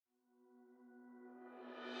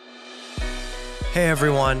Hey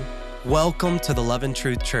everyone, welcome to the Love and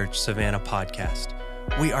Truth Church Savannah podcast.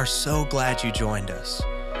 We are so glad you joined us.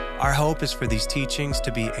 Our hope is for these teachings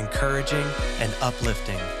to be encouraging and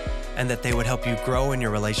uplifting, and that they would help you grow in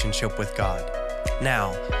your relationship with God.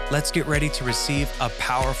 Now, let's get ready to receive a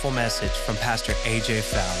powerful message from Pastor AJ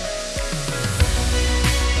Fowler.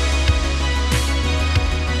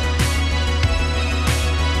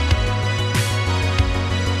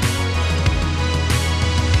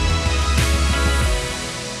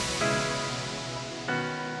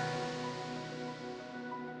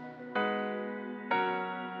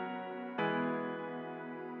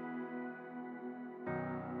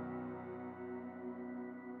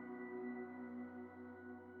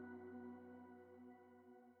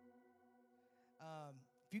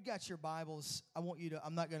 If you got your Bibles, I want you to,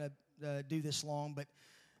 I'm not going to do this long, but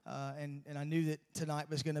and I knew that tonight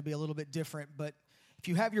was going to be a little bit different, but if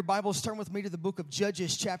you have your Bibles, turn with me to the book of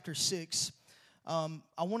Judges chapter 6. I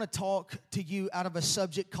want to talk to you out of a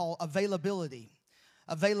subject called availability.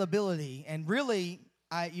 Availability, and really,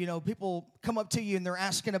 people come up to you and they're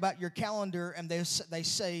asking about your calendar, and they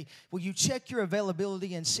say, will you check your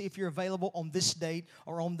availability and see if you're available on this date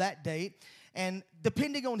or on that date? And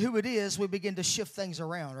depending on who it is, we begin to shift things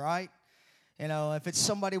around, right? You know, if it's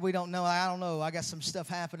somebody we don't know, I don't know, I got some stuff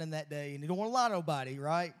happening that day, and you don't want to lie to nobody,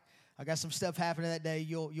 right? I got some stuff happening that day.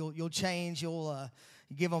 You'll change. You'll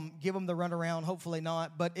give them the runaround. Hopefully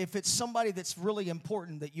not. But if it's somebody that's really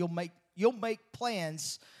important, that you'll make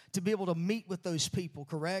plans to be able to meet with those people.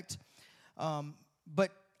 Correct?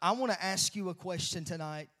 But I want to ask you a question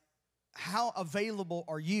tonight. How available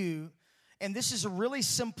are you? And this is really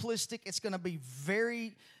simplistic. It's going to be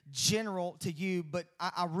very general to you, but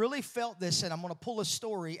I really felt this, and I'm going to pull a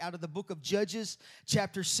story out of the book of Judges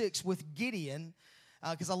chapter 6 with Gideon,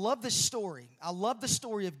 because I love this story. I love the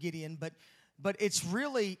story of Gideon, but it's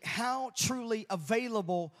really how truly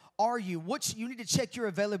available are you? You need to check your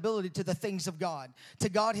availability to the things of God, to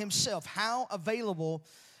God himself. How available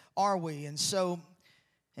are we? And so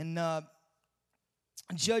in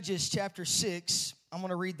Judges chapter 6, I'm going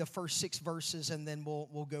to read the first 6 verses, and then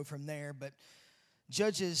we'll go from there. But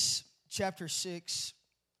Judges chapter 6,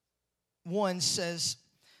 1 says,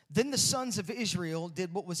 Then the sons of Israel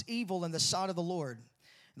did what was evil in the sight of the Lord.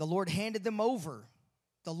 The Lord handed them over.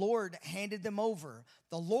 The Lord handed them over.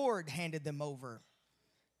 The Lord handed them over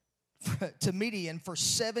to Midian for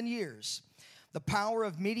 7 years. The power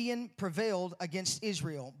of Midian prevailed against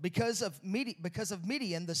Israel. Because of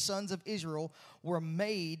Midian, the sons of Israel were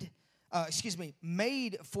made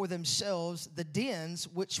for themselves the dens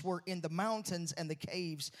which were in the mountains and the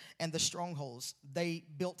caves and the strongholds. They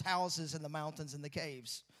built houses in the mountains and the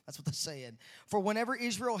caves. That's what they're saying. For whenever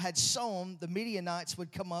Israel had sown, the Midianites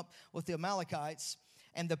would come up with the Amalekites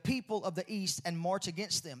and the people of the east and march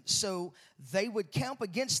against them. So they would camp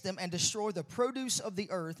against them and destroy the produce of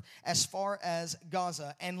the earth as far as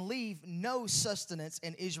Gaza, and leave no sustenance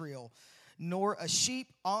in Israel, nor a sheep,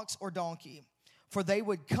 ox, or donkey. For they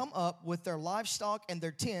would come up with their livestock and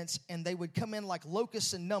their tents, and they would come in like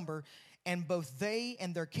locusts in number, and both they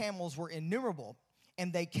and their camels were innumerable.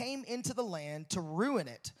 And they came into the land to ruin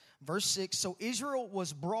it. Verse 6, so Israel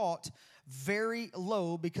was brought very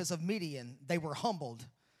low because of Midian. They were humbled.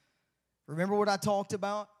 Remember what I talked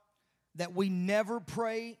about? That we never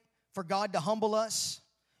pray for God to humble us.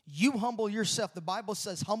 You humble yourself. The Bible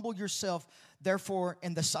says, humble yourself, therefore,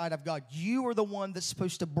 in the sight of God. You are the one that's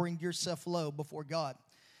supposed to bring yourself low before God.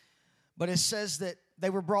 But it says that they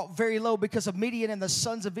were brought very low because of Midian, and the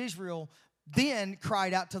sons of Israel then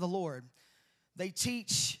cried out to the Lord. They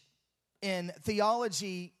teach in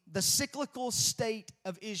theology the cyclical state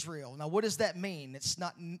of Israel. Now, what does that mean? It's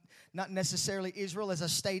not necessarily Israel as a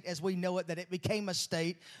state as we know it, that it became a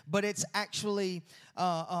state, but it's actually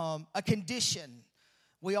a condition.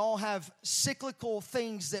 We all have cyclical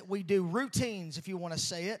things that we do, routines, if you want to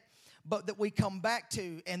say it, but that we come back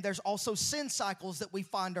to. And there's also sin cycles that we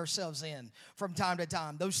find ourselves in from time to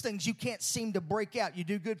time. Those things you can't seem to break out. You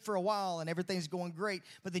do good for a while and everything's going great,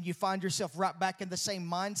 but then you find yourself right back in the same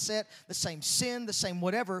mindset, the same sin, the same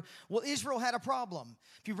whatever. Well, Israel had a problem.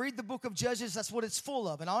 If you read the book of Judges, that's what it's full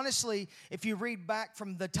of. And honestly, if you read back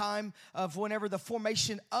from the time of whenever the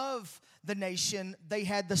formation of the nation, they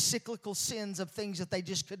had the cyclical sins of things that they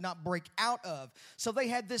just could not break out of. So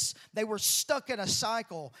they were stuck in a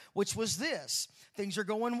cycle, which was this. Things are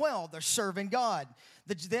going well. They're serving God.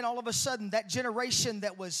 Then all of a sudden, that generation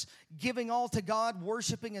that was giving all to God,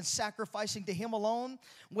 worshiping and sacrificing to Him alone,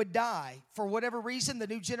 would die. For whatever reason, the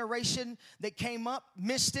new generation that came up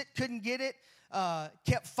missed it, couldn't get it.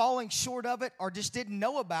 kept falling short of it or just didn't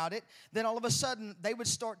know about it, then all of a sudden they would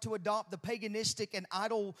start to adopt the paganistic and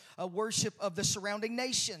idol worship of the surrounding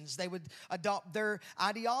nations. They would adopt their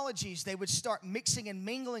ideologies. They would start mixing and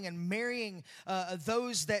mingling and marrying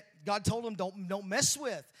those that God told them don't mess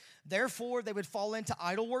with. Therefore, they would fall into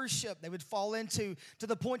idol worship. They would fall to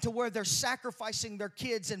the point to where they're sacrificing their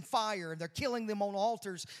kids in fire. They're killing them on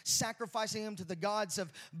altars, sacrificing them to the gods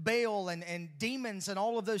of Baal and demons and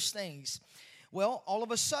all of those things. Well, all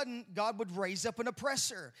of a sudden, God would raise up an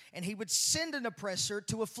oppressor, and he would send an oppressor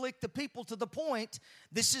to afflict the people to the point,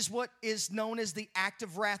 this is what is known as the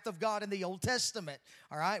active wrath of God in the Old Testament,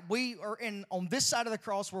 all right? We are on this side of the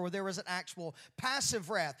cross where there was an actual passive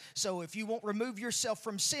wrath. So if you won't remove yourself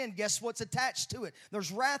from sin, guess what's attached to it? There's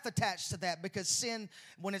wrath attached to that, because sin,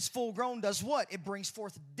 when it's full grown, does what? It brings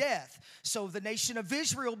forth death. So the nation of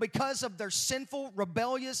Israel, because of their sinful,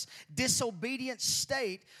 rebellious, disobedient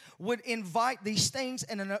state, would invite these things,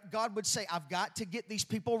 and God would say, I've got to get these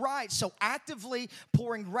people right. So actively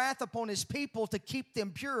pouring wrath upon his people to keep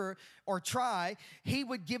them pure or try, he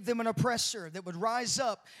would give them an oppressor that would rise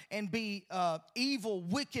up and be evil,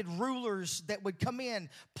 wicked rulers that would come in,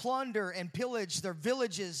 plunder and pillage their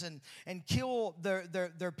villages and kill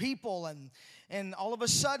their people. And all of a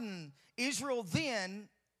sudden, Israel then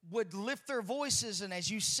would lift their voices, and as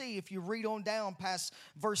you see, if you read on down past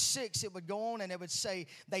verse 6, it would go on and it would say,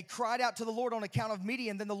 they cried out to the Lord on account of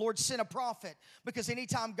Midian, then the Lord sent a prophet. Because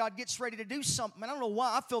anytime God gets ready to do something, I don't know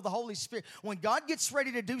why, I feel the Holy Spirit. When God gets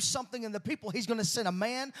ready to do something in the people, he's going to send a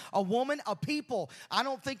man, a woman, a people. I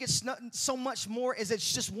don't think it's not so much more as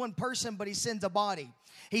it's just one person, but he sends a body.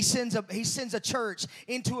 He sends a church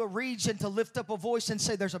into a region to lift up a voice and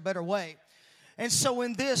say there's a better way. And so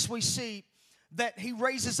in this we see that he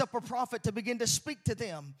raises up a prophet to begin to speak to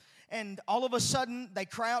them. And all of a sudden, they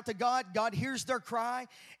cry out to God. God hears their cry,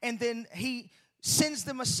 and then he sends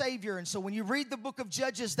them a Savior. And so when you read the book of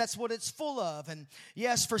Judges, that's what it's full of. And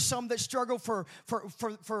yes, for some that struggle for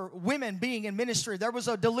women being in ministry, there was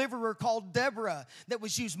a deliverer called Deborah that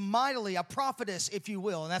was used mightily, a prophetess, if you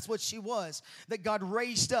will. And that's what she was, that God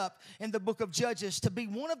raised up in the book of Judges to be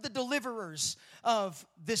one of the deliverers of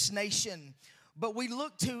this nation. But we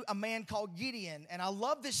look to a man called Gideon, and I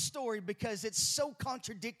love this story because it's so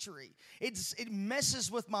contradictory. It messes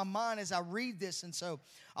with my mind as I read this, and so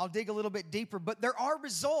I'll dig a little bit deeper. But there are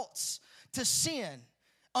results to sin,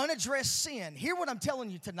 unaddressed sin. Hear what I'm telling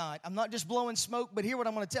you tonight. I'm not just blowing smoke, but hear what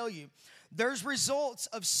I'm going to tell you. There's results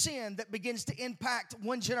of sin that begins to impact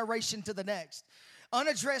one generation to the next.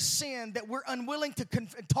 Unaddressed sin that we're unwilling to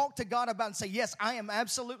talk to God about and say, yes, I am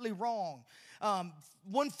absolutely wrong.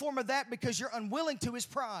 One form of that, because you're unwilling to, is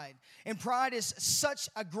pride. And pride is such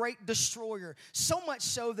a great destroyer. So much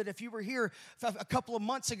so that if you were here a couple of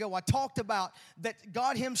months ago, I talked about that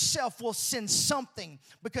God himself will send something,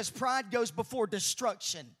 because pride goes before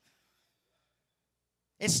destruction.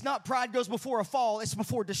 It's not pride goes before a fall, it's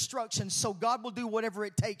before destruction. So God will do whatever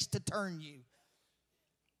it takes to turn you.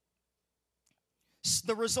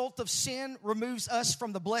 The result of sin removes us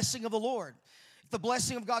from the blessing of the Lord. The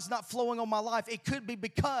blessing of God's not flowing on my life, it could be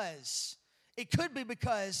because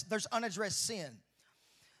there's unaddressed sin.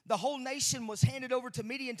 The whole nation was handed over to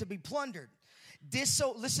Midian to be plundered.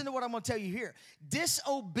 Listen to what I'm going to tell you here.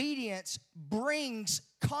 Disobedience brings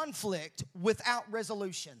conflict without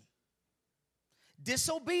resolution.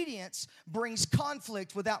 Disobedience brings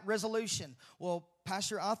conflict without resolution. Well,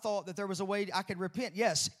 Pastor, I thought that there was a way I could repent.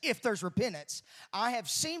 Yes, if there's repentance. I have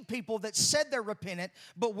seen people that said they're repentant,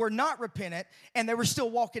 but were not repentant, and they were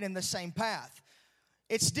still walking in the same path.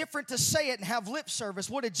 It's different to say it and have lip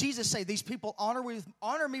service. What did Jesus say? These people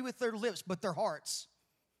honor me with their lips, but their hearts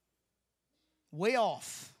way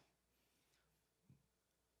off.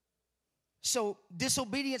 So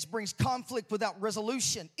disobedience brings conflict without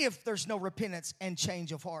resolution if there's no repentance and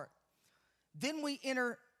change of heart. Then we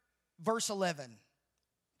enter verse 11.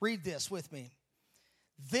 Read this with me.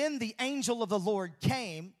 Then the angel of the Lord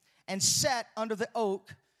came and sat under the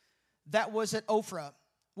oak that was at Ophrah,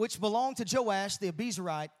 which belonged to Joash the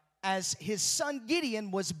Abiezrite, as his son Gideon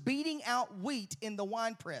was beating out wheat in the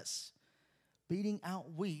winepress. Beating out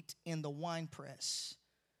wheat in the winepress.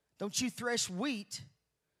 Don't you thresh wheat?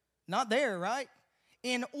 Not there, right?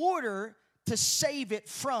 In order to save it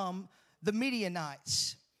from the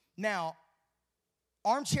Midianites. Now,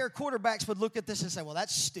 armchair quarterbacks would look at this and say, well,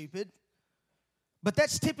 that's stupid. But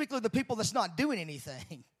that's typically the people that's not doing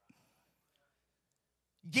anything.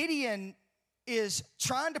 Gideon is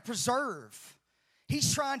trying to preserve.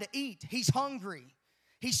 He's trying to eat. He's hungry.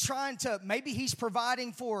 He's trying to, maybe he's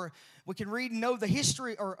providing for, we can read and know the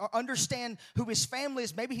history or understand who his family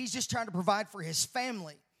is. Maybe he's just trying to provide for his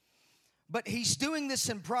family. but he's doing this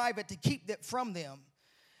in private to keep that from them.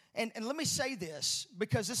 And let me say this,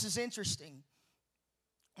 because this is interesting.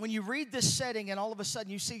 When you read this setting and all of a sudden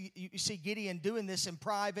you see Gideon doing this in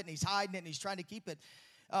private and he's hiding it and he's trying to keep it,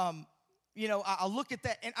 I look at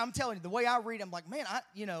that and I'm telling you, the way I read it, I'm like, man,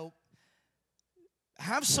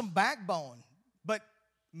 have some backbone. But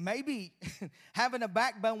maybe having a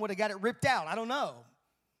backbone would have got it ripped out. I don't know.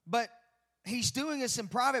 But he's doing this in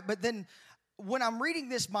private. But then when I'm reading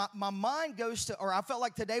this, my mind goes to, or I felt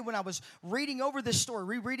like today when I was reading over this story,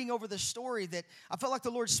 rereading over this story, that I felt like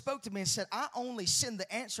the Lord spoke to me and said, I only send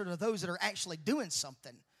the answer to those that are actually doing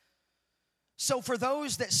something. So for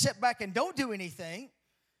those that sit back and don't do anything,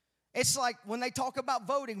 it's like when they talk about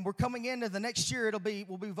voting, we're coming into the next year,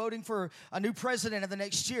 we'll be voting for a new president of the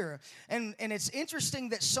next year. And it's interesting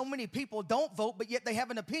that so many people don't vote, but yet they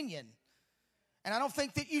have an opinion. And I don't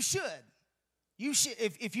think that you should. You should,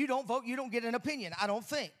 if you don't vote, you don't get an opinion, I don't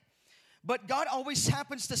think. But God always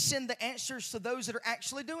happens to send the answers to those that are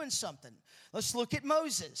actually doing something. Let's look at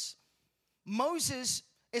Moses. Moses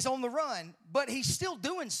is on the run, but he's still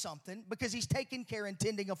doing something because he's taking care and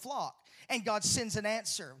tending a flock. And God sends an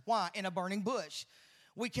answer. Why? In a burning bush.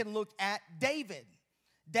 We can look at David.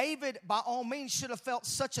 David, by all means, should have felt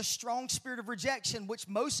such a strong spirit of rejection, which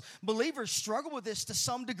most believers struggle with this to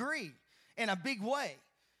some degree, in a big way.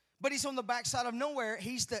 But he's on the backside of nowhere.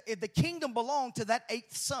 The kingdom belonged to that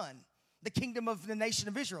 8th son, the kingdom of the nation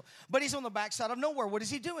of Israel. But he's on the backside of nowhere. What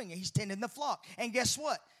is he doing? He's tending the flock. And guess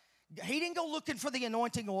what? He didn't go looking for the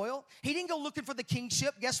anointing oil. He didn't go looking for the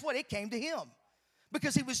kingship. Guess what? It came to him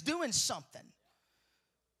because he was doing something.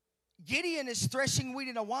 Gideon is threshing wheat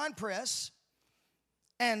in a wine press,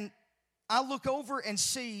 and I look over and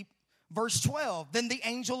see verse 12. Then the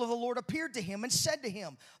angel of the Lord appeared to him and said to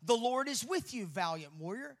him, "The Lord is with you, valiant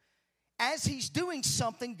warrior." As he's doing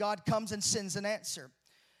something, God comes and sends an answer.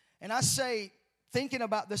 And I say, thinking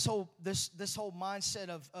about this whole mindset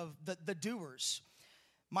of the doers,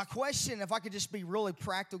 my question, if I could just be really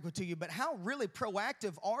practical to you, but how really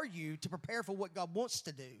proactive are you to prepare for what God wants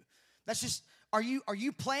to do? That's just, are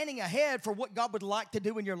you planning ahead for what God would like to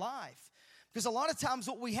do in your life? Because a lot of times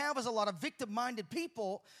what we have is a lot of victim-minded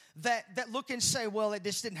people that look and say, well, it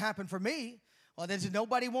just didn't happen for me. Well,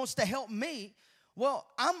 nobody wants to help me. Well,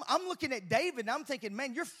 I'm looking at David and I'm thinking,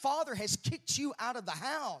 man, your father has kicked you out of the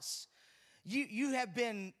house. You have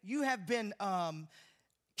been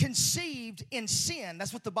conceived in sin.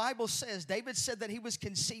 That's what the Bible says. David said that he was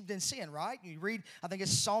conceived in sin, right? You read, I think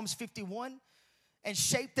it's Psalms 51, and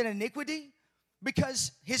shaped in iniquity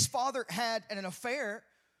because his father had an affair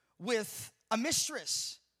with a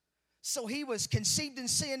mistress. So he was conceived in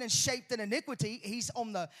sin and shaped in iniquity. He's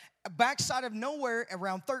on the backside of nowhere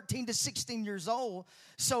around 13 to 16 years old.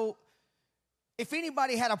 So if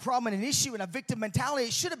anybody had a problem and an issue and a victim mentality,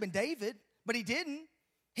 it should have been David, but he didn't.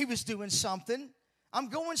 He was doing something. I'm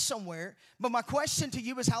going somewhere. But my question to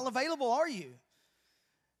you is, how available are you?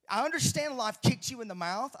 I understand life kicked you in the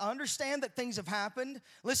mouth. I understand that things have happened.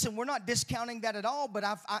 Listen, we're not discounting that at all, but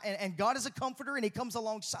and God is a comforter and he comes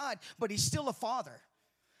alongside, but he's still a father.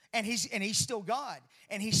 And he's still God.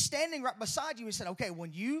 And he's standing right beside you and said, okay,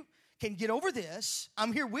 when you can get over this,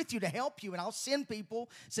 I'm here with you to help you, and I'll send people.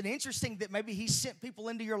 It's interesting that maybe he sent people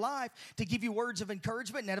into your life to give you words of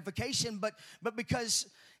encouragement and edification, but because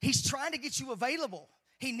he's trying to get you available.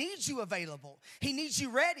 He needs you available. He needs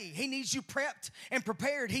you ready. He needs you prepped and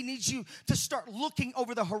prepared. He needs you to start looking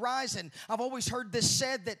over the horizon. I've always heard this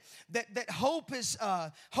said that hope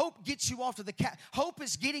gets you off to the couch. Hope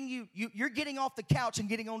is getting you're getting off the couch and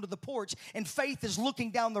getting onto the porch, and faith is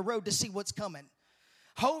looking down the road to see what's coming.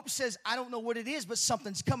 Hope says, I don't know what it is, but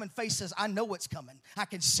something's coming. Faith says, I know what's coming. I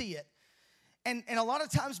can see it. And a lot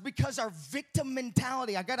of times because our victim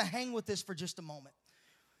mentality, I got to hang with this for just a moment.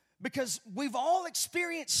 Because we've all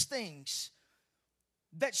experienced things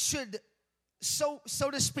that should, so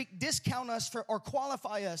to speak, discount us or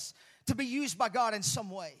qualify us to be used by God in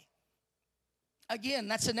some way. Again,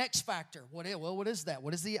 that's an X factor. What is that?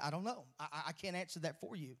 I don't know. I can't answer that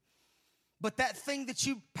for you. But that thing that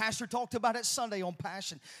Pastor talked about at Sunday on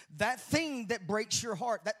passion, that thing that breaks your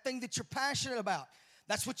heart, that thing that you're passionate about,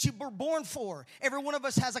 that's what you were born for. Every one of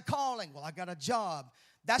us has a calling. Well, I got a job.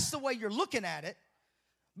 That's the way you're looking at it.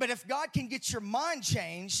 But if God can get your mind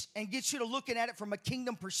changed and get you to looking at it from a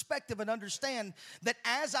kingdom perspective and understand that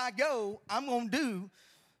as I go, I'm going to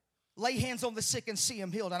lay hands on the sick and see them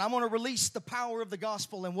healed. And I'm going to release the power of the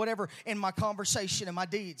gospel and whatever in my conversation and my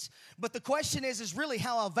deeds. But the question is really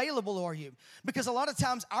how available are you? Because a lot of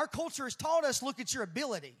times our culture has taught us, look at your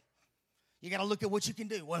ability. You got to look at what you can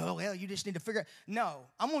do. Well, you just need to figure it out. No,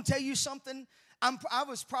 I'm going to tell you something. I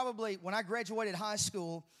was probably, when I graduated high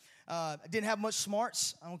school, I didn't have much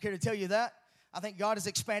smarts. I don't care to tell you that. I think God has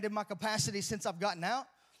expanded my capacity since I've gotten out.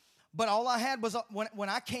 But all I had was when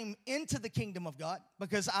I came into the kingdom of God,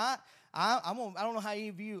 because I don't know how any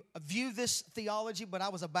of you view this theology, but I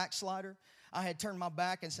was a backslider. I had turned my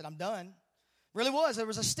back and said, I'm done. Really was. There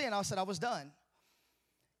was a stint. I said I was done.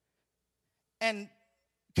 And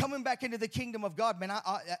coming back into the kingdom of God, man,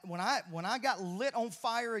 when I got lit on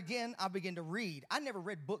fire again, I began to read. I never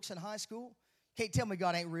read books in high school. Can't tell me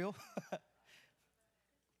God ain't real.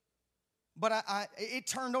 But it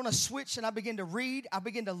turned on a switch, and I began to read. I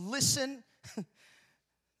began to listen.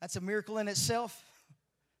 That's a miracle in itself.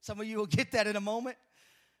 Some of you will get that in a moment.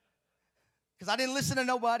 Because I didn't listen to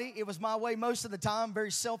nobody. It was my way most of the time.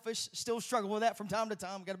 Very selfish. Still struggle with that from time to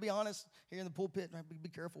time. Got to be honest here in the pulpit. Be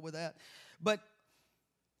careful with that. But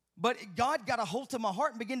God got a hold of my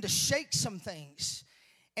heart and began to shake some things.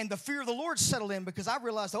 And the fear of the Lord settled in, because I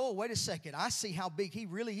realized, oh, wait a second. I see how big He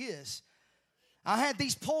really is. I had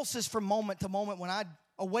these pulses from moment to moment when I'd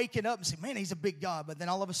awaken up and say, man, He's a big God. But then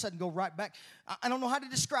all of a sudden go right back. I don't know how to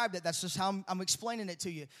describe that. That's just how I'm explaining it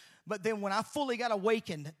to you. But then when I fully got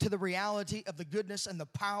awakened to the reality of the goodness and the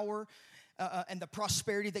power and the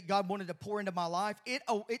prosperity that God wanted to pour into my life, it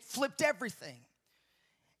flipped everything.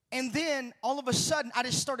 And then all of a sudden, I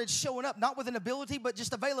just started showing up, not with an ability, but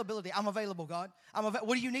just availability. I'm available, God. What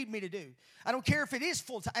do you need me to do? I don't care if it is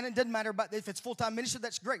full-time, and it doesn't matter about if it's full-time ministry,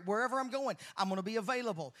 that's great. Wherever I'm going, I'm going to be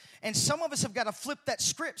available. And some of us have got to flip that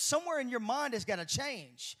script. Somewhere in your mind has got to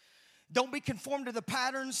change. Don't be conformed to the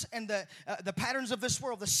patterns and the patterns of this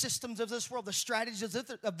world, the systems of this world, the strategies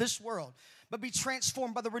of this world. But be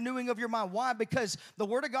transformed by the renewing of your mind. Why? Because the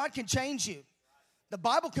Word of God can change you. The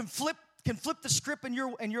Bible can flip the script in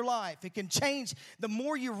your life. It can change. The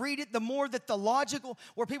more you read it, the more that the logical,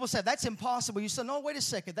 where people say, that's impossible. You say, no, wait a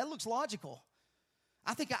second. That looks logical.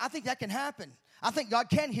 I think that can happen. I think God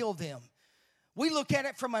can heal them. We look at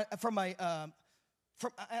it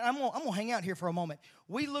I'm going to hang out here for a moment.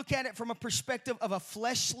 We look at it from a perspective of a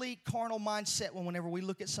fleshly, carnal mindset whenever we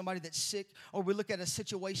look at somebody that's sick, or we look at a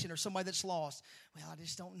situation or somebody that's lost. Well, I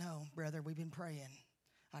just don't know, brother. We've been praying.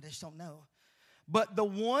 I just don't know. But the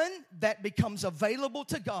one that becomes available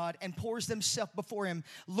to God and pours themselves before Him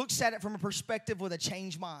looks at it from a perspective with a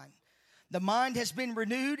changed mind. The mind has been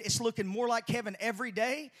renewed. It's looking more like heaven every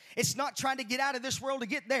day. It's not trying to get out of this world to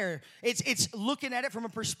get there. It's looking at it from a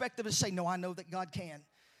perspective of saying, no, I know that God can.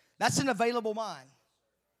 That's an available mind.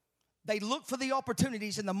 They look for the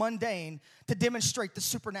opportunities in the mundane to demonstrate the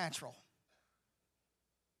supernatural.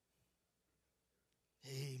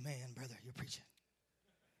 Amen, brother. You're preaching.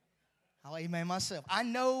 I'll amen myself. I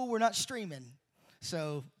know we're not streaming,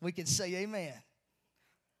 so we can say amen.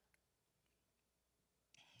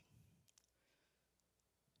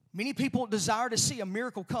 Many people desire to see a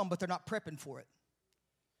miracle come, but they're not prepping for it.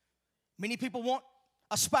 Many people want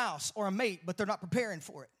a spouse or a mate, but they're not preparing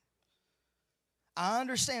for it. I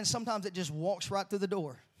understand sometimes it just walks right through the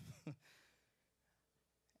door.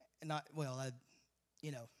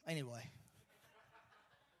 Anyway.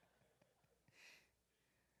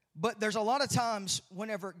 But there's a lot of times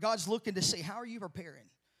whenever God's looking to see, how are you preparing?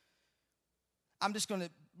 I'm just going to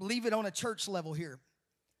leave it on a church level here.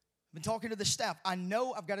 I've been talking to the staff. I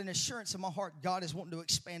know I've got an assurance in my heart God is wanting to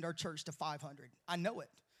expand our church to 500. I know it.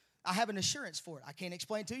 I have an assurance for it. I can't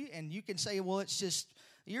explain to you, and you can say, well,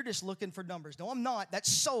 you're just looking for numbers. No, I'm not.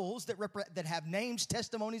 That's souls that have names,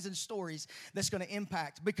 testimonies, and stories that's going to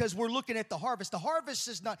impact, because we're looking at the harvest. The harvest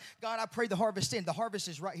is not, God, I pray the harvest in. The harvest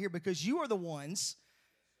is right here, because you are the ones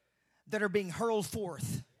that are being hurled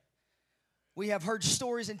forth. We have heard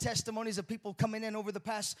stories and testimonies of people coming in over the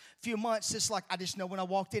past few months. It's like, I just know when I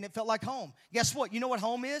walked in, it felt like home. Guess what? You know what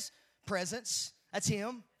home is? Presence. That's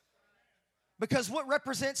Him. Because what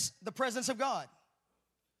represents the presence of God?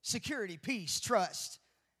 Security, peace, trust.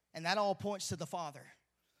 And that all points to the Father.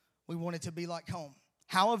 We want it to be like home.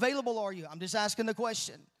 How available are you? I'm just asking the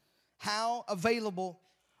question. How available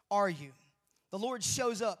are you? The Lord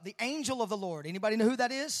shows up. The angel of the Lord. Anybody know who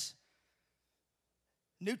that is?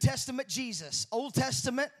 New Testament, Jesus. Old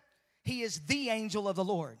Testament, He is the angel of the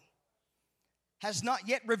Lord. Has not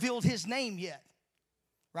yet revealed His name yet.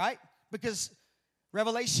 Right? Because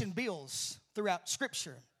Revelation builds throughout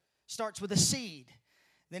Scripture. Starts with a seed.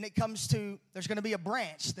 Then it comes to, there's going to be a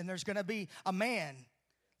branch. Then there's going to be a man.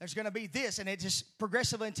 There's going to be this. And it just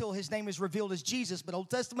progressively until His name is revealed as Jesus. But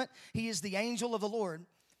Old Testament, He is the angel of the Lord.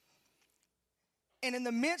 And in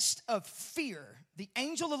the midst of fear, the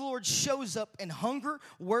angel of the Lord shows up in hunger,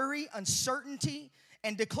 worry, uncertainty,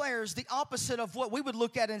 and declares the opposite of what we would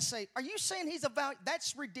look at and say, are you saying He's about?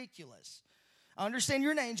 That's ridiculous. I understand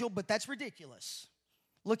you're an angel, but that's ridiculous.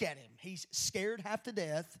 Look at Him. He's scared half to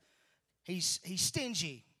death. He's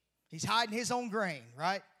stingy. He's hiding his own grain,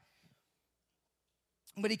 right?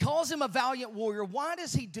 But he calls him a valiant warrior. Why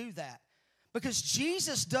does he do that? Because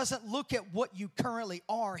Jesus doesn't look at what you currently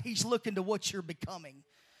are. He's looking to what you're becoming.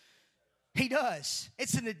 He does.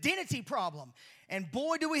 It's an identity problem. And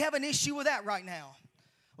boy, do we have an issue with that right now.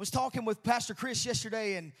 I was talking with Pastor Chris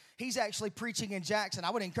yesterday, and he's actually preaching in Jackson.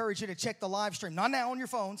 I would encourage you to check the live stream. Not now on your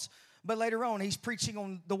phones, but later on. He's preaching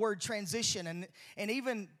on the word transition. And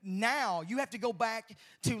even now, you have to go back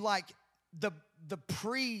to like the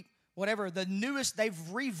the newest, they've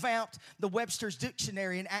revamped the Webster's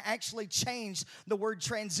Dictionary and actually changed the word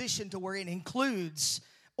transition to where it includes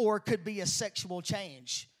or could be a sexual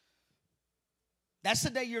change. That's the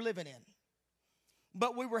day you're living in.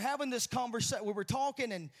 But we were having this conversation, we were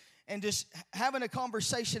talking and just having a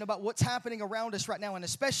conversation about what's happening around us right now, and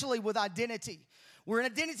especially with identity. We're in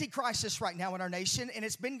an identity crisis right now in our nation, and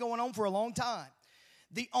it's been going on for a long time.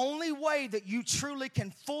 The only way that you truly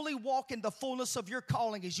can fully walk in the fullness of your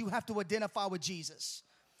calling is you have to identify with Jesus.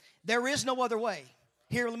 There is no other way.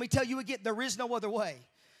 Here, let me tell you again, there is no other way.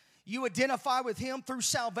 You identify with him through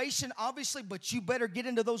salvation, obviously, but you better get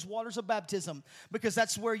into those waters of baptism, because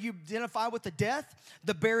that's where you identify with the death,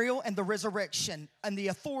 the burial, and the resurrection and the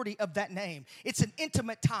authority of that name. It's an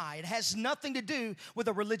intimate tie. It has nothing to do with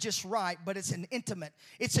a religious rite, but it's an intimate.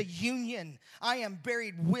 It's a union. I am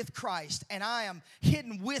buried with Christ, and I am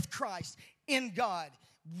hidden with Christ in God.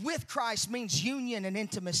 With Christ means union and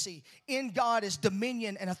intimacy. In God is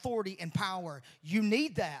dominion and authority and power. You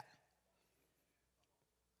need that.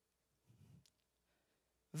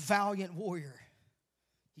 Valiant warrior.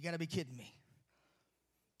 You got to be kidding me.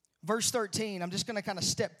 Verse 13, I'm just going to kind of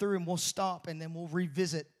step through and we'll stop and then we'll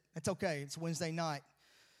revisit. It's okay. It's Wednesday night.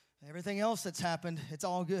 Everything else that's happened, it's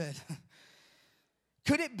all good.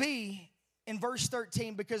 Could it be in verse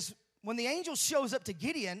 13, because when the angel shows up to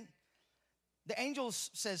Gideon, the angel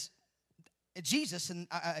says, Jesus, and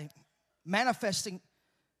manifesting,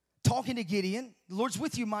 talking to Gideon, the Lord's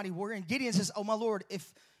with you, mighty warrior. And Gideon says, oh, my Lord,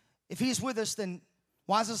 if he is with us, then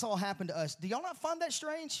why does this all happen to us? Do y'all not find that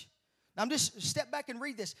strange? Now, I'm just step back and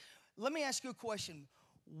read this. Let me ask you a question.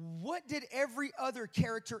 What did every other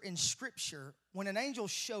character in Scripture, when an angel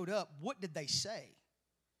showed up, what did they say?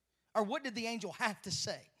 Or what did the angel have to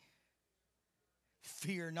say?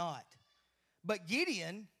 Fear not. But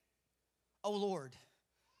Gideon, oh Lord,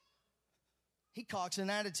 he cocks an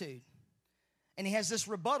attitude. And he has this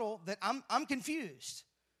rebuttal that I'm confused.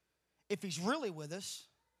 If he's really with us,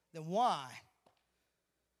 then why?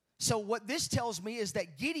 So what this tells me is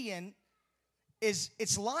that Gideon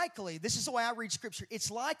it's likely, this is the way I read Scripture, it's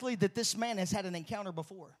likely that this man has had an encounter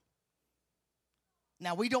before.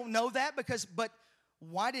 Now, we don't know that but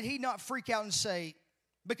why did he not freak out and say,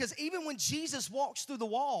 because even when Jesus walks through the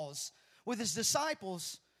walls with his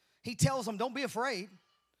disciples, he tells them, don't be afraid.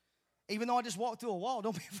 Even though I just walked through a wall,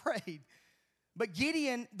 don't be afraid. But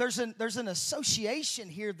Gideon, there's an association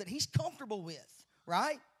here that he's comfortable with,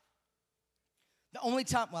 right? The only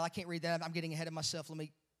time, well, I can't read that. I'm getting ahead of myself. Let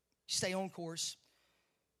me stay on course.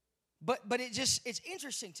 But it's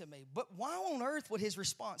interesting to me. But why on earth would his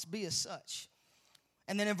response be as such?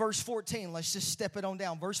 And then in verse 14, let's just step it on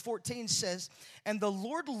down. Verse 14 says, and the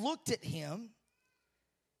Lord looked at him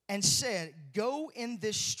and said, go in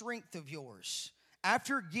this strength of yours.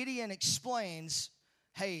 After Gideon explains,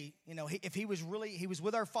 hey, if he was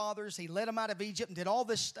with our fathers, he led them out of Egypt and did all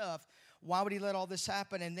this stuff. Why would he let all this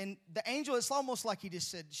happen? And then the angel, it's almost like he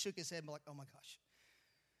just shook his head and like, oh my gosh.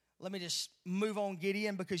 Let me just move on,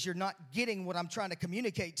 Gideon, because you're not getting what I'm trying to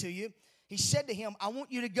communicate to you. He said to him, I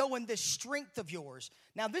want you to go in this strength of yours.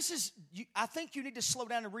 Now, I think you need to slow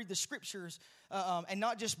down and read the Scriptures and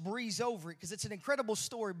not just breeze over it, because it's an incredible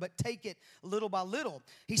story, but take it little by little.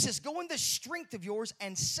 He says, go in this strength of yours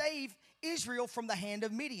and save Israel from the hand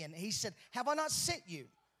of Midian. He said, have I not sent you?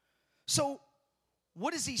 So,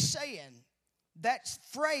 what is he saying? That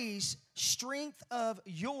phrase, strength of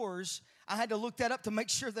yours, I had to look that up to make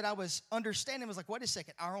sure that I was understanding. I was like, wait a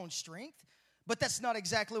second, our own strength? But that's not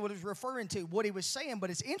exactly what he was referring to, what he was saying, but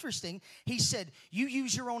it's interesting. He said, you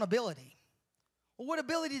use your own ability. Well, what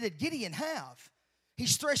ability did Gideon have?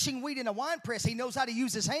 He's threshing wheat in a winepress. He knows how to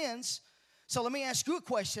use his hands. So let me ask you a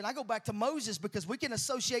question. I go back to Moses because we can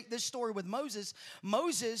associate this story with Moses.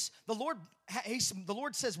 Moses, the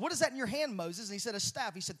Lord says, what is that in your hand, Moses? And he said, a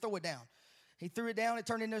staff. He said, throw it down. He threw it down. It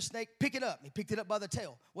turned into a snake. Pick it up. He picked it up by the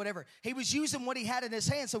tail, whatever. He was using what he had in his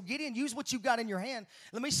hand. So Gideon, use what you got in your hand.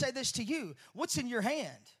 Let me say this to you. What's in your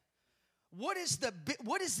hand? What is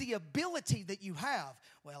the ability that you have?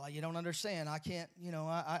 Well, you don't understand. I can't,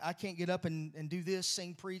 I can't get up and do this,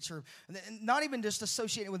 sing, preach, or not even just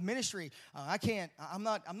associated with ministry. I'm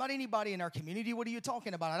not anybody in our community. What are you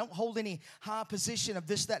talking about? I don't hold any high position of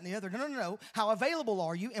this, that, and the other. No. How available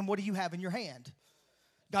are you, and what do you have in your hand?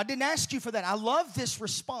 God didn't ask you for that. I love this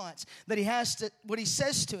response that he has to, what he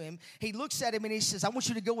says to him. He looks at him and he says, I want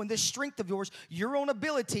you to go in this strength of yours, your own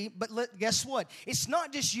ability, but guess what? It's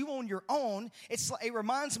not just you on your own. It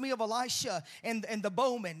reminds me of Elisha and the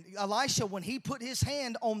bowman. Elisha, when he put his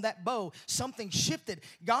hand on that bow, something shifted.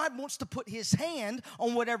 God wants to put his hand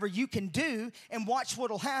on whatever you can do and watch what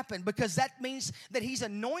will happen, because that means that he's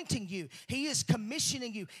anointing you. He is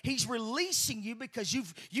commissioning you. He's releasing you because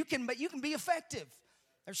you can be effective.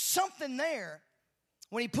 There's something there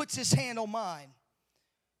when he puts his hand on mine.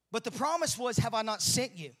 But the promise was, have I not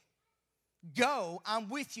sent you? Go, I'm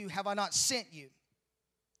with you, have I not sent you?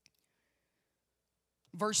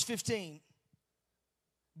 Verse 15.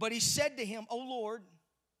 But he said to him, O Lord,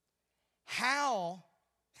 how?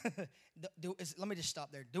 Let me just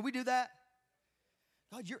stop there. Do we do that?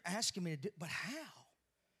 God, you're asking me to do, but how?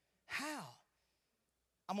 How?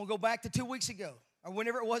 I'm going to go back to 2 weeks ago, or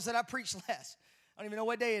whenever it was that I preached last. I don't even know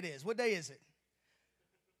what day it is. What day is it?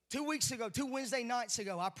 2 weeks ago, 2 Wednesday nights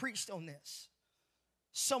ago, I preached on this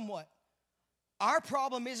somewhat. Our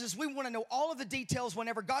problem is we want to know all of the details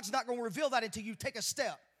whenever God's not going to reveal that until you take a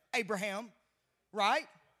step, Abraham, right?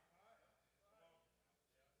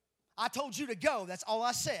 I told you to go. That's all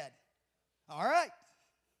I said. All right.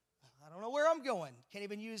 I don't know where I'm going. Can't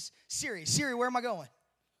even use Siri. Siri, where am I going?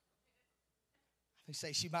 They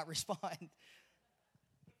say she might respond.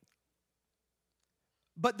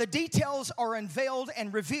 But the details are unveiled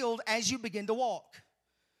and revealed as you begin to walk.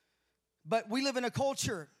 But we live in a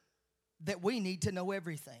culture that we need to know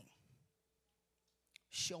everything.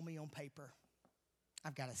 Show me on paper.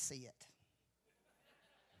 I've got to see it.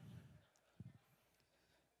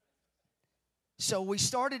 So we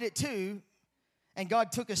started at 2, and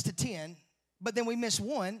God took us to 10, but then we missed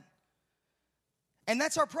 1. And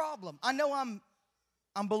that's our problem. I know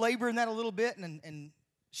I'm belaboring that a little bit and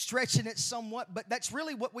stretching it somewhat, but that's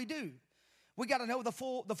really what we do. We got to know the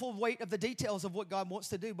full weight of the details of what God wants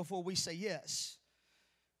to do before we say yes.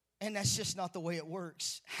 And that's just not the way it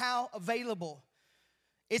works. How available?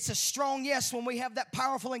 It's a strong yes when we have that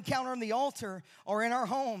powerful encounter on the altar or in our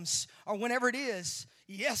homes or whenever it is.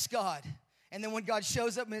 Yes, God. And then when God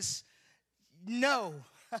shows up and it's, no,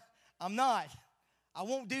 I'm not. I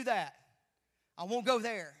won't do that. I won't go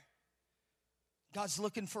there. God's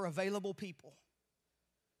looking for available people.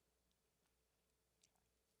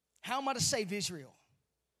 How am I to save Israel?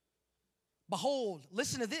 Behold,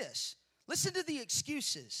 listen to this. Listen to the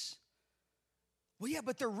excuses. Well, yeah,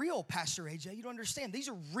 but they're real, Pastor AJ. You don't understand. These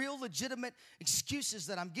are real, legitimate excuses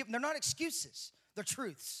that I'm giving. They're not excuses. They're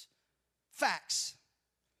truths. Facts.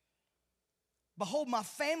 Behold, my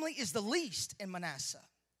family is the least in Manasseh,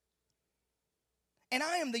 and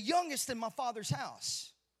I am the youngest in my father's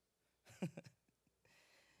house.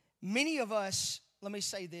 Many of us, let me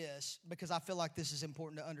say this because I feel like this is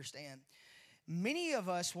important to understand. Many of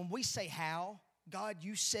us, when we say how, God,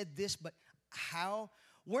 you said this, but how,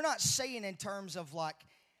 we're not saying in terms of like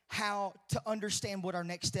how to understand what our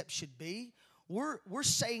next step should be. We're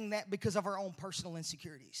saying that because of our own personal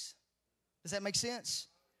insecurities. Does that make sense?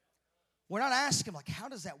 We're not asking like, how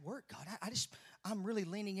does that work, God? I'm really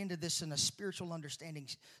leaning into this in a spiritual understanding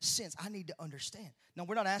sense. I need to understand. No,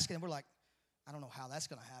 we're not asking. We're like, I don't know how that's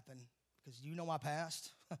going to happen because you know my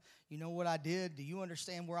past. You know what I did. Do you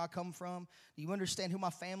understand where I come from? Do you understand who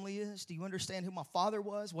my family is? Do you understand who my father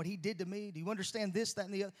was, what he did to me? Do you understand this, that,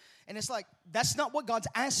 and the other? And it's like, that's not what God's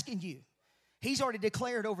asking you. He's already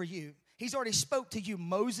declared over you. He's already spoke to you.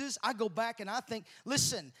 Moses, I go back and I think,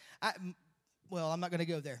 listen, I'm not going to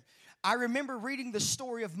go there. I remember reading the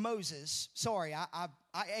story of Moses. Sorry, I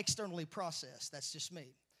externally process. That's just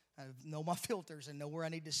me. I know my filters and know where I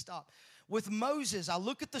need to stop. With Moses, I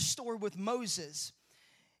look at the story with Moses,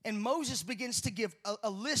 and Moses begins to give a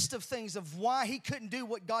list of things of why he couldn't do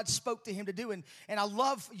what God spoke to him to do. And I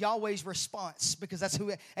love Yahweh's response because that's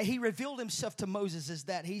who he revealed himself to Moses as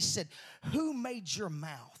that. He said, who made your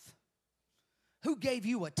mouth? Who gave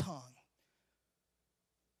you a tongue?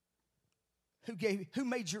 Who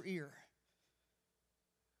made your ear?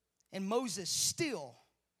 And Moses still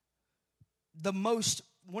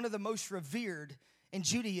one of the most revered in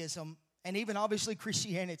Judaism and even obviously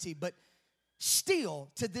Christianity, but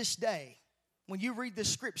still to this day, when you read the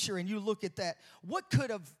scripture and you look at that,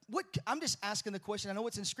 I'm just asking the question, I know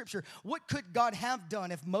it's in scripture, what could God have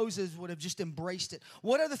done if Moses would have just embraced it?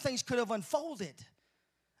 What other things could have unfolded?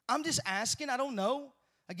 I'm just asking. I don't know.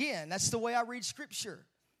 Again, that's the way I read Scripture.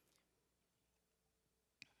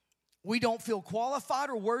 We don't feel qualified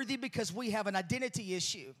or worthy because we have an identity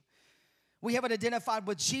issue. We haven't identified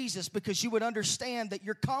with Jesus because you would understand that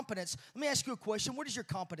your competence. Let me ask you a question. Where does your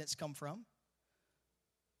competence come from?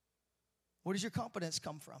 Where does your competence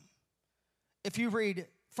come from? If you read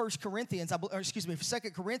 2 Corinthians,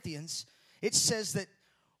 it says that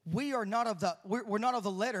we are not of the we're not of the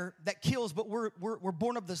letter that kills, but we're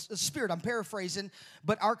born of the Spirit. I'm paraphrasing,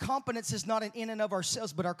 but our competence is not in and of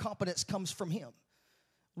ourselves, but our competence comes from Him.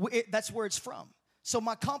 That's where it's from. So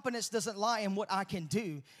my competence doesn't lie in what I can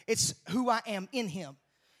do. It's who I am in Him.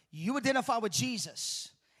 You identify with Jesus.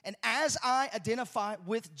 And as I identify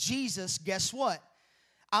with Jesus, guess what?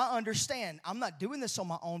 I understand I'm not doing this on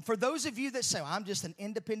my own. For those of you that say, I'm just an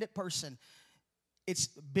independent person, it's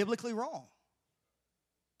biblically wrong.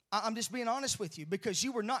 I'm just being honest with you, because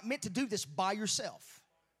you were not meant to do this by yourself.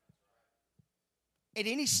 At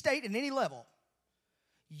any state, at any level,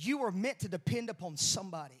 you are meant to depend upon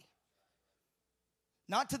somebody.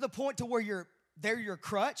 Not to the point to where they're your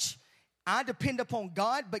crutch. I depend upon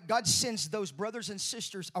God, but God sends those brothers and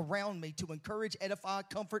sisters around me to encourage, edify,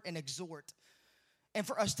 comfort, and exhort. And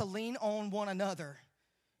for us to lean on one another.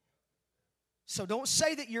 So don't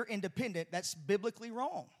say that you're independent. That's biblically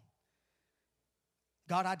wrong.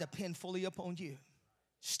 God, I depend fully upon you.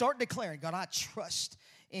 Start declaring, God, I trust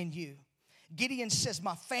in you. Gideon says,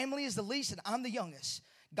 my family is the least and I'm the youngest.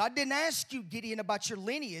 God didn't ask you, Gideon, about your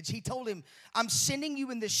lineage. He told him, I'm sending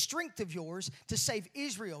you in this strength of yours to save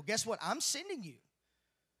Israel. Guess what? I'm sending you.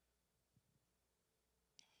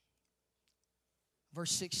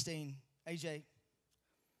 Verse 16, AJ.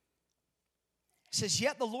 Says,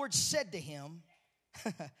 yet the Lord said to him,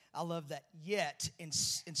 I love that, yet, in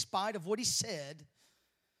spite of what he said,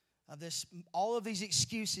 all of these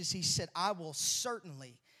excuses, he said, I will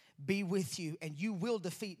certainly be with you, and you will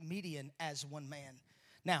defeat Midian as one man.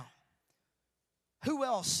 Now, who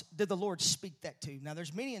else did the Lord speak that to? Now,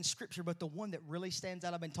 there's many in Scripture, but the one that really stands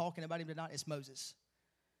out, I've been talking about him tonight, is Moses.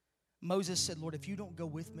 Moses said, Lord, if you don't go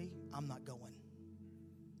with me, I'm not going.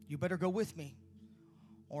 You better go with me,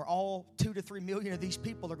 or all 2 to 3 million of these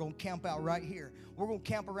people are going to camp out right here. We're going to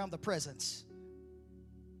camp around the presence.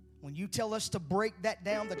 When you tell us to break that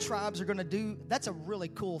down, the tribes are going to do, that's a really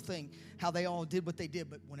cool thing, how they all did what they did.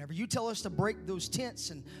 But whenever you tell us to break those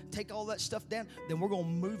tents and take all that stuff down, then we're going to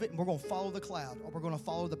move it and we're going to follow the cloud, or we're going to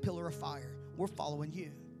follow the pillar of fire. We're following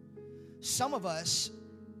you. Some of us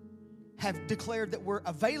have declared that we're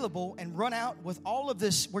available and run out with all of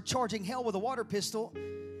this. We're charging hell with a water pistol,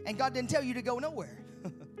 and God didn't tell you to go nowhere.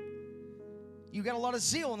 You got a lot of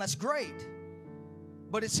zeal, and that's great.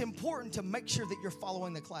 But it's important to make sure that you're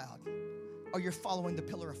following the cloud or you're following the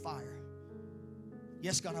pillar of fire.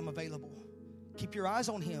 Yes, God, I'm available. Keep your eyes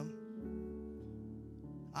on Him.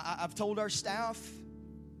 I've told our staff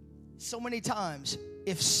so many times,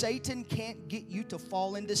 if Satan can't get you to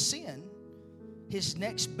fall into sin, his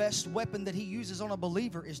next best weapon that he uses on a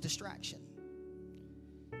believer is distraction.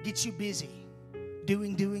 Get you busy.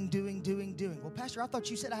 Doing. Well, Pastor, I thought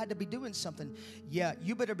you said I had to be doing something. Yeah,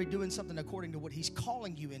 you better be doing something according to what He's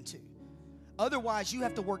calling you into. Otherwise, you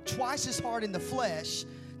have to work twice as hard in the flesh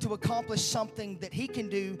to accomplish something that He can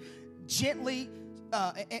do gently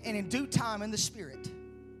and in due time in the Spirit.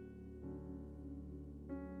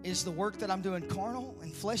 Is the work that I'm doing carnal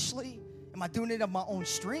and fleshly? Am I doing it of my own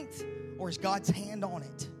strength? Or is God's hand on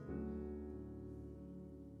it?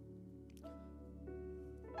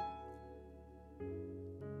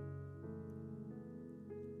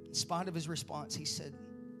 In spite of his response, he said,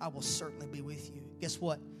 I will certainly be with you. Guess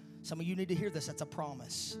what? Some of you need to hear this. That's a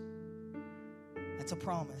promise. That's a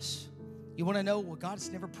promise. You want to know, well,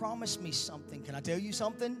 God's never promised me something. Can I tell you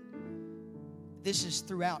something? This is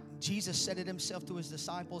throughout. Jesus said it himself to his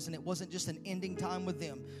disciples, and it wasn't just an ending time with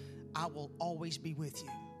them. I will always be with you.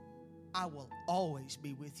 I will always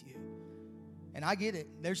be with you. And I get it.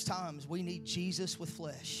 There's times we need Jesus with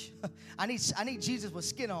flesh. I need Jesus with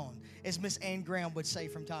skin on, as Miss Ann Graham would say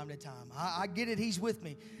from time to time. I get it. He's with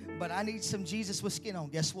me. But I need some Jesus with skin on.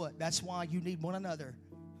 Guess what? That's why you need one another.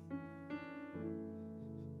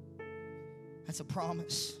 That's a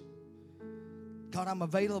promise. God, I'm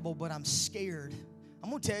available, but I'm scared. I'm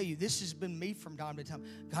going to tell you, this has been me from time to time.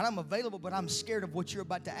 God, I'm available, but I'm scared of what you're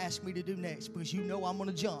about to ask me to do next, because you know I'm going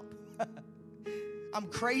to jump. I'm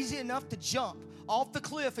crazy enough to jump off the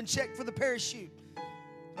cliff and check for the parachute.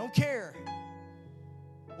 I don't care.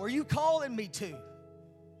 Where are you calling me to?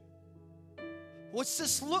 What's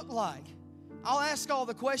this look like? I'll ask all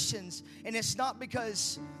the questions, and it's not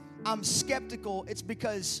because I'm skeptical. It's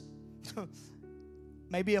because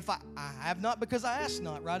Maybe if I have not because I asked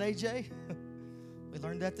not, right, AJ? We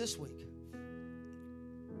learned that this week.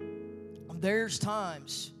 There's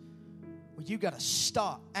times where you got to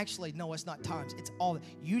stop. Actually, no, it's not times. It's all.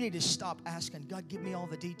 You need to stop asking, God, give me all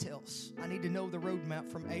the details. I need to know the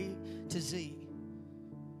roadmap from A to Z.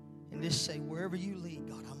 And just say, wherever you lead,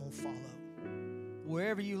 God, I'm going to follow.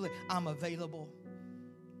 Wherever you lead, I'm available.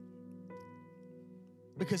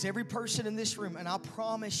 Because every person in this room, and I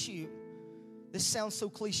promise you, this sounds so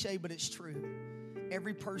cliche, but it's true.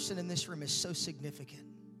 Every person in this room is so significant.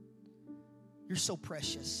 You're so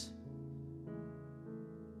precious.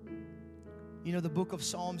 You know, the book of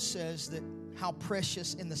Psalms says that how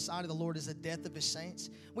precious in the sight of the Lord is the death of his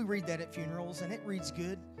saints. We read that at funerals, and it reads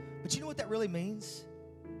good. But you know what that really means?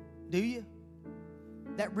 Do you?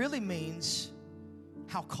 That really means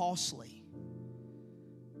how costly.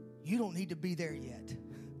 You don't need to be there yet.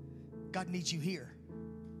 God needs you here.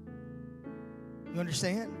 You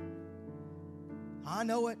understand? I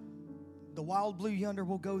know it. The wild blue yonder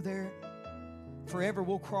will go there. Forever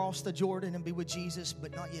we'll cross the Jordan and be with Jesus,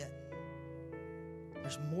 but not yet.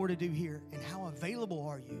 There's more to do here. And how available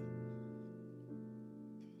are you?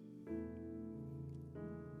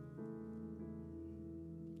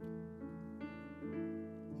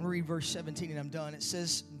 I'm going to read verse 17 and I'm done. It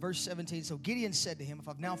says, verse 17, so Gideon said to him, if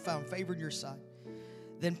I've now found favor in your sight,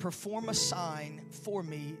 then perform a sign for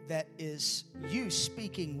me that is you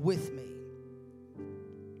speaking with me.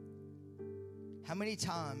 How many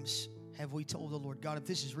times have we told the Lord, God, if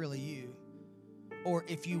this is really you, or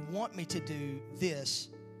if you want me to do this,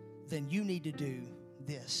 then you need to do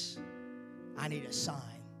this. I need a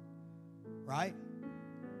sign, right?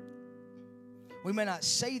 We may not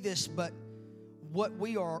say this, but what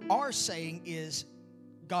we are saying is,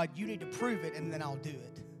 God, you need to prove it, and then I'll do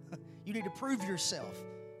it. You need to prove yourself.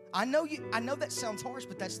 I know that sounds harsh,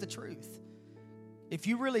 but that's the truth. If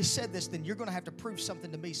you really said this, then you're going to have to prove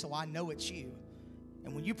something to me so I know it's you.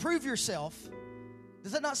 And when you prove yourself,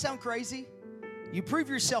 does that not sound crazy? You prove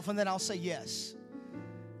yourself, and then I'll say yes.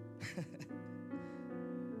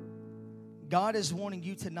 God is wanting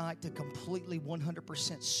you tonight to completely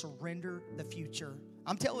 100% surrender the future.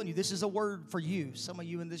 I'm telling you, this is a word for you. Some of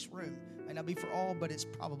you in this room. May not be for all, but it's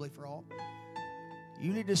probably for all.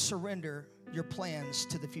 You need to surrender your plans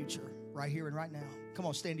to the future right here and right now. Come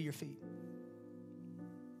on, stand to your feet.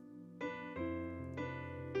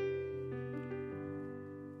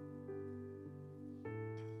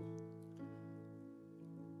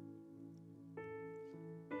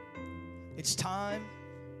 It's time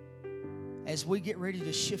as we get ready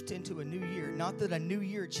to shift into a new year. Not that a new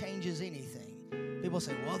year changes anything. People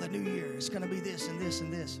say, well, the new year is going to be this and this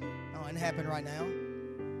and this. No, it ain't happening right now.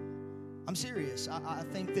 I'm serious. I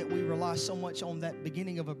think that we rely so much on that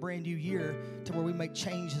beginning of a brand new year to where we make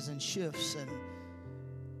changes and shifts. And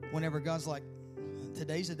whenever God's like,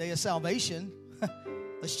 today's the day of salvation,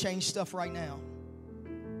 let's change stuff right now.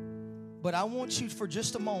 But I want you for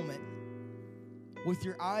just a moment, with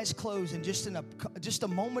your eyes closed and just a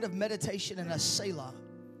moment of meditation and a selah.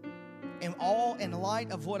 And all in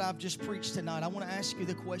light of what I've just preached tonight, I want to ask you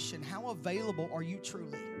the question, how available are you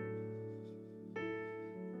truly?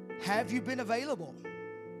 Have you been available?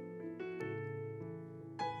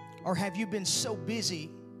 Or have you been so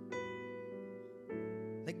busy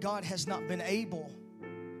that God has not been able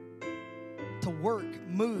to work,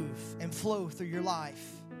 move, and flow through your life?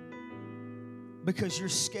 Because your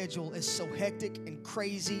schedule is so hectic and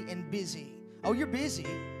crazy and busy. Oh, you're busy,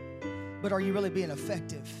 but are you really being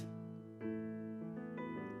effective?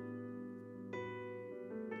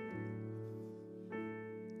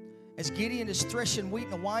 As Gideon is threshing wheat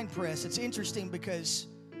in a wine press, it's interesting because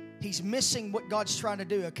he's missing what God's trying to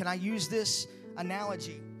do. Can I use this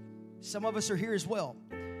analogy? Some of us are here as well.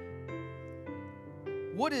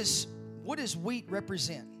 What does wheat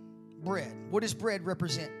represent? Bread. What does bread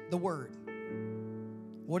represent? The Word.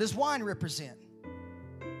 What does wine represent?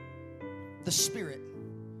 The Spirit.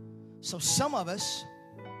 So some of us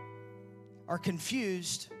are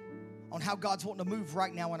confused on how God's wanting to move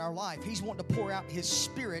right now in our life. He's wanting to pour out His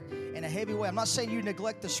Spirit in a heavy way. I'm not saying you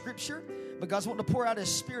neglect the Scripture, but God's wanting to pour out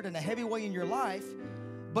His Spirit in a heavy way in your life,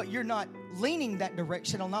 but you're not leaning that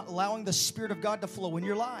direction or not allowing the Spirit of God to flow in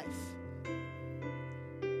your life.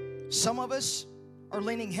 Some of us are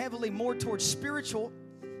leaning heavily more towards spiritual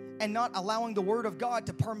and not allowing the Word of God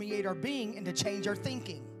to permeate our being and to change our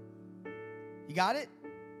thinking. You got it?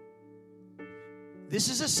 This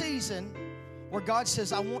is a season where God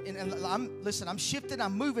says, I'm shifting,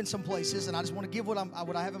 I'm moving some places, and I just want to give what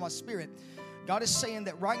I have in my spirit. God is saying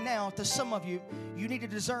that right now, to some of you, you need to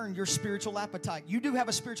discern your spiritual appetite. You do have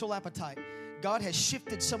a spiritual appetite. God has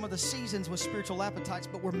shifted some of the seasons with spiritual appetites,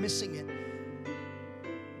 but we're missing it.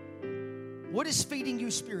 What is feeding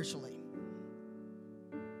you spiritually?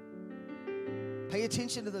 Pay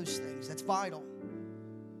attention to those things. That's vital.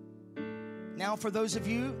 Now, for those of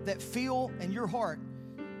you that feel in your heart,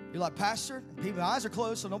 you're like, Pastor, people's eyes are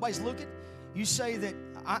closed so nobody's looking. You say that,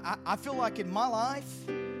 I feel like in my life,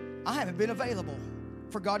 I haven't been available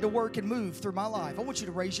for God to work and move through my life. I want you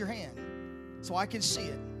to raise your hand so I can see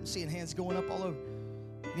it. I'm seeing hands going up all over.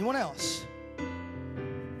 Anyone else?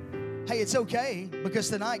 Hey, it's okay, because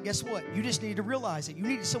tonight, guess what? You just need to realize it. You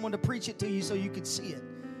needed someone to preach it to you so you could see it.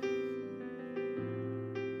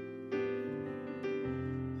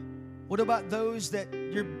 What about those that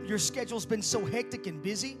your schedule's been so hectic and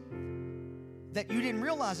busy that you didn't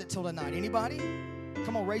realize it till tonight? Anybody?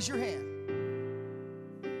 Come on, raise your hand.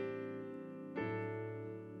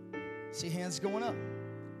 See hands going up.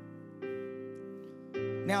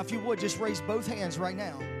 Now, if you would, just raise both hands right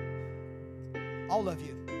now. All of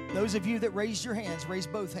you. Those of you that raised your hands, raise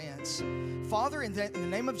both hands. Father, in the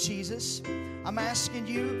name of Jesus, I'm asking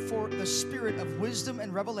you for the spirit of wisdom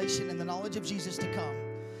and revelation and the knowledge of Jesus to come.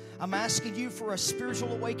 I'm asking you for a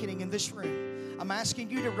spiritual awakening in this room. I'm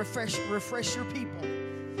asking you to refresh your people.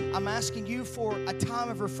 I'm asking you for a time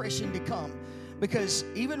of refreshing to come. Because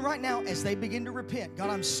even right now, as they begin to repent, God,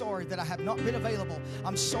 I'm sorry that I have not been available.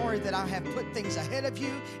 I'm sorry that I have put things ahead of you,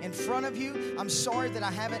 in front of you. I'm sorry that I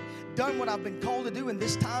haven't done what I've been called to do in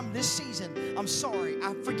this time, this season. I'm sorry.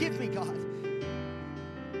 Forgive me, God.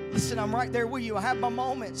 Listen, I'm right there with you. I have my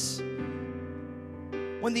moments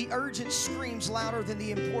when the urgent screams louder than the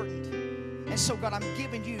important. And so, God, I'm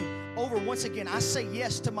giving you over once again. I say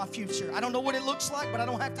yes to my future. I don't know what it looks like, but I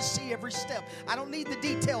don't have to see every step. I don't need the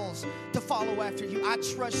details to follow after you. I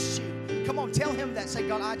trust you. Come on, tell him that. Say,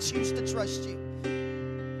 God, I choose to trust you.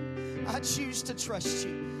 I choose to trust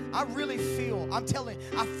you. I really feel, I'm telling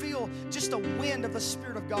you, I feel just a wind of the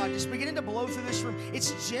Spirit of God just beginning to blow through this room.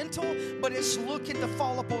 It's gentle, but it's looking to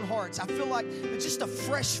fall upon hearts. I feel like just a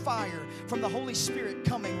fresh fire from the Holy Spirit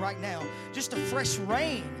coming right now. Just a fresh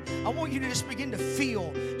rain. I want you to just begin to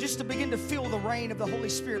feel the rain of the Holy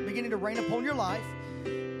Spirit beginning to rain upon your life,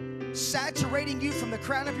 saturating you from the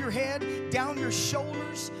crown of your head, down your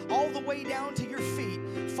shoulders, all the way down to your feet.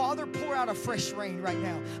 Father, pour out a fresh rain right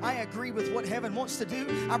now. I agree with what heaven wants to do.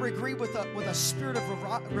 I agree with a spirit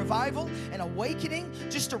of revival and awakening,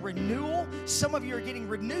 just a renewal. Some of you are getting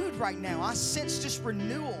renewed right now. I sense just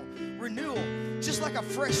renewal, just like a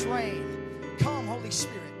fresh rain. Come, Holy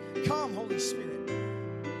Spirit. Come, Holy Spirit.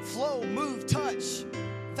 Flow, move, touch.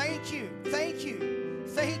 Thank you, thank you,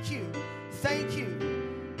 thank you, thank you.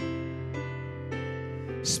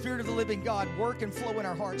 Spirit of the living God, work and flow in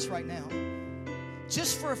our hearts right now.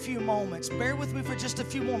 Just for a few moments. Bear with me for just a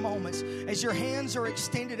few more moments. As your hands are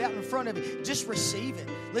extended out in front of you, just receive it.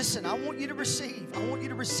 Listen, I want you to receive. I want you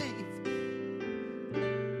to receive.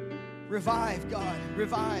 Revive, God.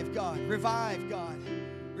 Revive, God. Revive, God.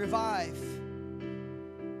 Revive.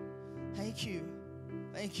 Thank you.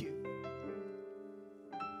 Thank you.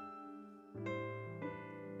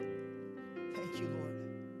 Thank you, Lord.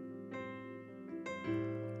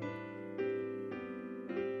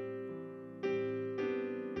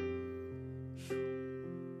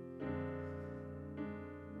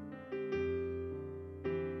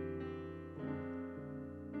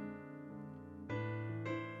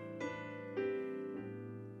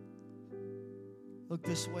 Look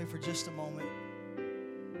this way for just a moment.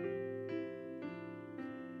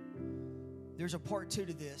 There's a part 2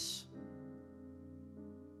 to this.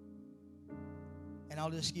 And I'll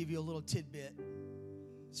just give you a little tidbit.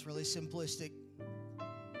 It's really simplistic.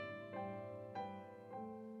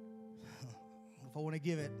 If I want to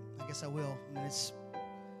give it, I guess I will. I mean, if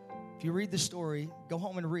you read the story, go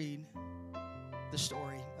home and read the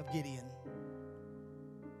story of Gideon.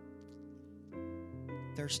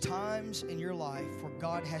 There's times in your life where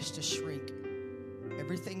God has to shrink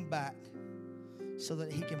everything back so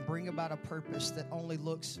that He can bring about a purpose that only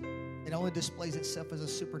displays itself as a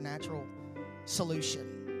supernatural solution.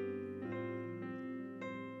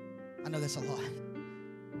 I know that's a lot.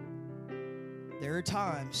 There are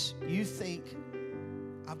times you think,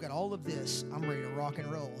 I've got all of this, I'm ready to rock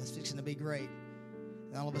and roll, it's fixing to be great.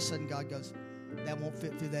 And all of a sudden God goes, that won't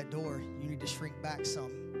fit through that door. You need to shrink back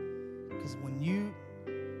some. Because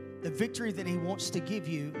the victory that He wants to give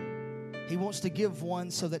you, He wants to give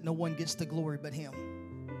one so that no one gets the glory but Him.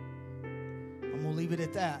 I'm going to leave it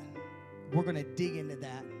at that. We're going to dig into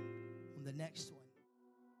that on the next one.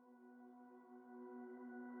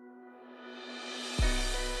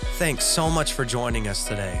 Thanks so much for joining us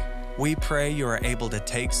today. We pray you are able to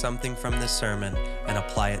take something from this sermon and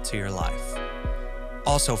apply it to your life.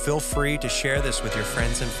 Also, feel free to share this with your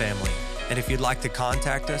friends and family. And if you'd like to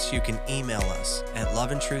contact us, you can email us at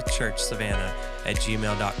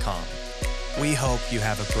loveandtruthchurchsavannah@gmail.com. We hope you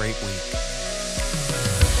have a great week.